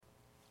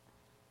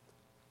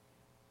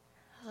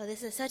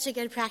this is such a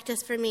good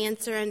practice for me in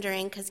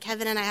surrendering, because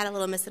Kevin and I had a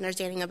little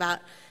misunderstanding about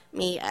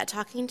me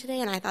talking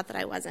today, and I thought that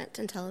I wasn't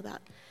until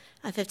about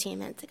 15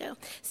 minutes ago.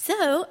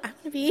 So I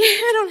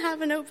don't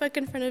have a notebook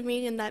in front of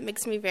me, and that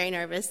makes me very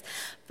nervous.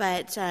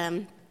 But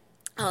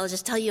I'll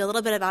just tell you a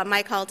little bit about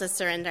my call to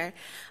surrender.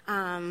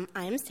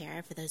 I'm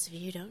Sarah, for those of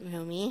you who don't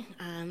know me,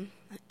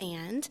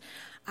 and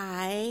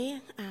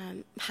I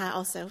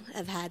also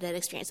have had an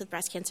experience with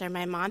breast cancer.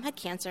 My mom had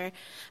cancer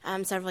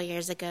several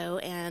years ago,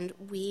 and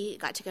we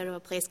got to go to a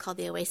place called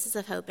the Oasis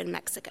of Hope in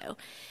Mexico.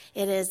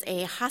 It is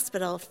a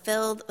hospital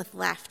filled with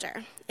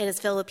laughter. It is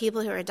filled with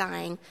people who are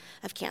dying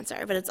of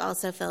cancer, but it's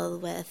also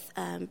filled with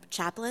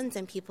chaplains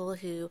and people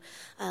who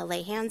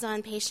lay hands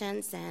on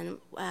patients. And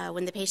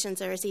when the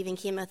patients are receiving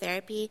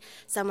chemotherapy,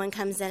 someone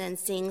comes in and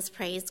sings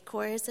praise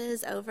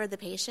choruses over the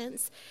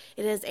patients.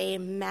 It is a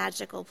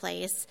magical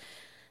place.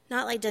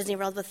 Not like Disney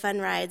World with fun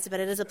rides, but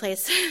it is a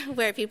place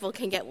where people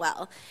can get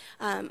well.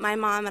 My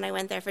mom and I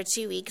went there for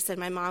 2 weeks, and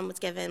my mom was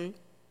given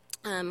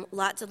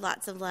lots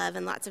of love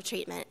and lots of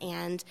treatment.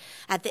 And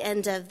at the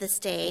end of the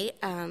stay,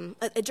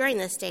 during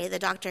the stay, the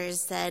doctors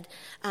said,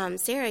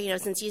 Sarah,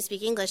 since you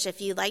speak English,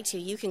 if you'd like to,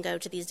 you can go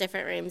to these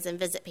different rooms and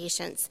visit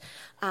patients.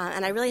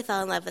 And I really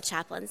fell in love with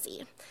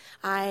chaplaincy.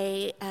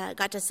 I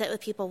got to sit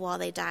with people while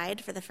they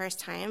died for the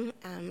first time.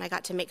 I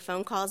got to make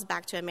phone calls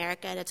back to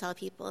America to tell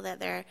people that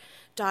their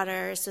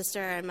daughter or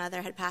sister or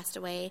mother had passed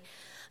away.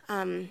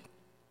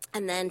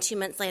 And then 2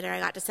 months later, I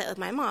got to sit with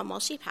my mom while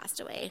she passed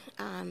away.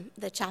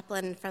 The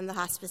chaplain from the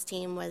hospice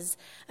team was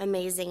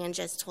amazing and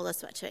just told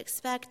us what to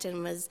expect,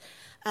 and was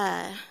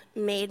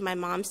made my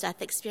mom's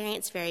death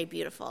experience very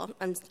beautiful.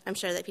 I'm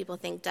sure that people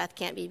think death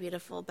can't be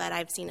beautiful, but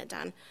I've seen it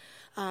done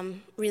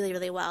really,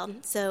 really well.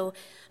 So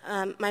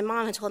my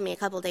mom had told me a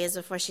couple days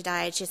before she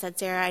died, she said,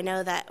 Sarah, I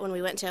know that when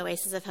we went to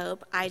Oasis of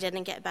Hope, I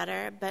didn't get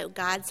better, but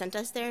God sent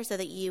us there so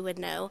that you would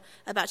know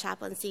about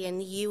chaplaincy,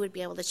 and you would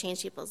be able to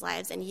change people's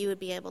lives, and you would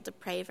be able to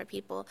pray for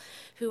people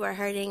who are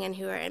hurting and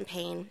who are in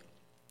pain.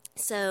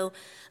 So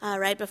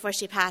right before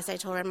she passed, I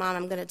told her, Mom,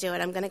 I'm going to do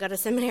it. I'm going to go to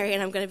seminary,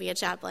 and I'm going to be a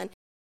chaplain.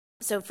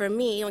 So for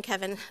me, when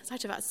Kevin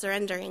talked about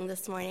surrendering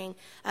this morning,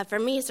 for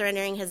me,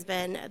 surrendering has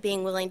been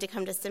being willing to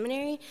come to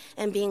seminary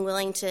and being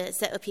willing to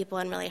sit with people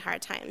in really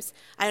hard times.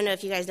 I don't know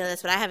if you guys know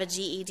this, but I have a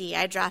GED.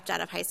 I dropped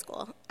out of high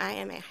school. I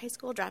am a high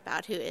school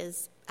dropout who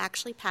is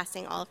actually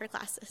passing all of her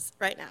classes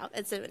right now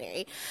at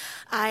seminary.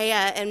 I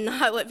am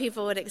not what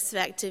people would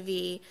expect to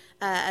be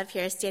up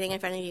here standing in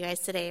front of you guys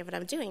today, but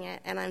I'm doing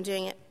it, and I'm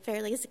doing it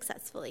fairly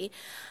successfully.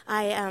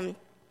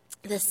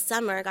 This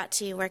summer, got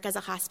to work as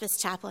a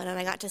hospice chaplain, and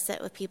I got to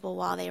sit with people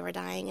while they were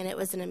dying, and it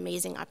was an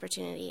amazing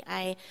opportunity.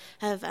 I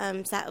have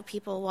sat with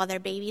people while their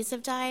babies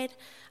have died.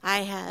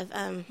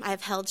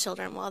 I've held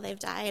children while they've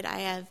died. I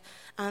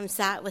have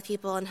sat with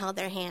people and held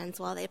their hands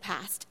while they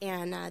passed,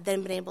 and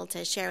then been able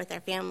to share with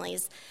their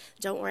families,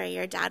 don't worry,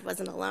 your dad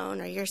wasn't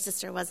alone, or your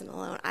sister wasn't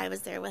alone. I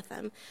was there with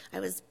them. I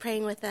was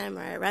praying with them,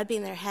 or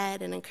rubbing their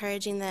head and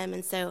encouraging them.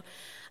 And so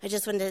I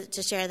just wanted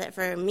to share that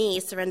for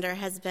me, surrender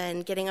has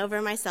been getting over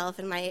myself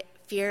and my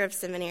fear of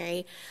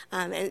seminary,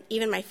 and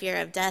even my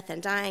fear of death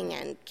and dying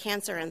and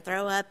cancer and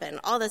throw up and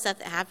all the stuff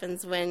that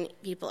happens when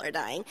people are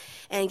dying,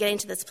 and getting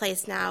to this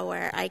place now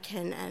where I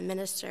can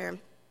minister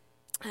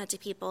to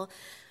people.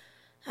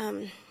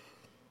 I'm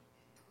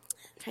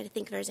trying to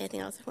think if there's anything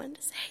else I wanted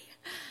to say.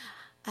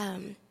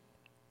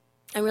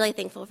 I'm really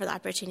thankful for the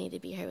opportunity to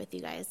be here with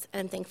you guys.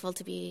 I'm thankful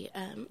to be,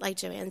 like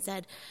Joanne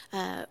said,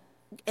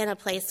 in a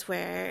place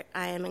where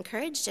I am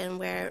encouraged and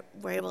where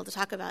we're able to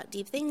talk about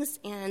deep things.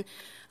 And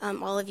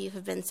all of you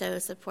have been so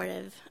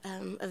supportive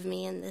of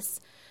me in this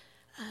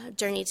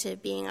journey to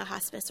being a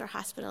hospice or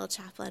hospital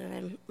chaplain, and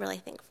I'm really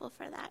thankful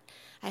for that.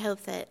 I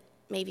hope that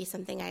maybe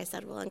something I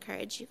said will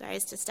encourage you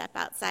guys to step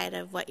outside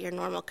of what your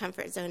normal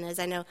comfort zone is.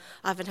 I know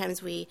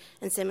oftentimes we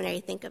in seminary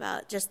think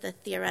about just the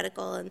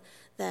theoretical and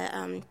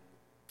the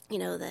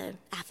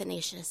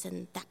Athanasius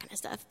and that kind of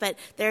stuff. But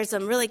there are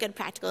some really good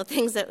practical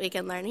things that we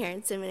can learn here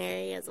in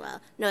seminary as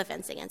well. No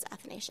offense against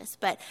Athanasius,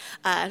 but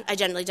I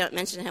generally don't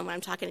mention him when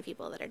I'm talking to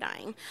people that are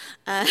dying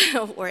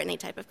or any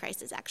type of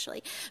crisis,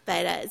 actually.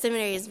 But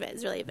seminary has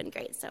really been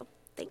great, so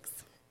thanks.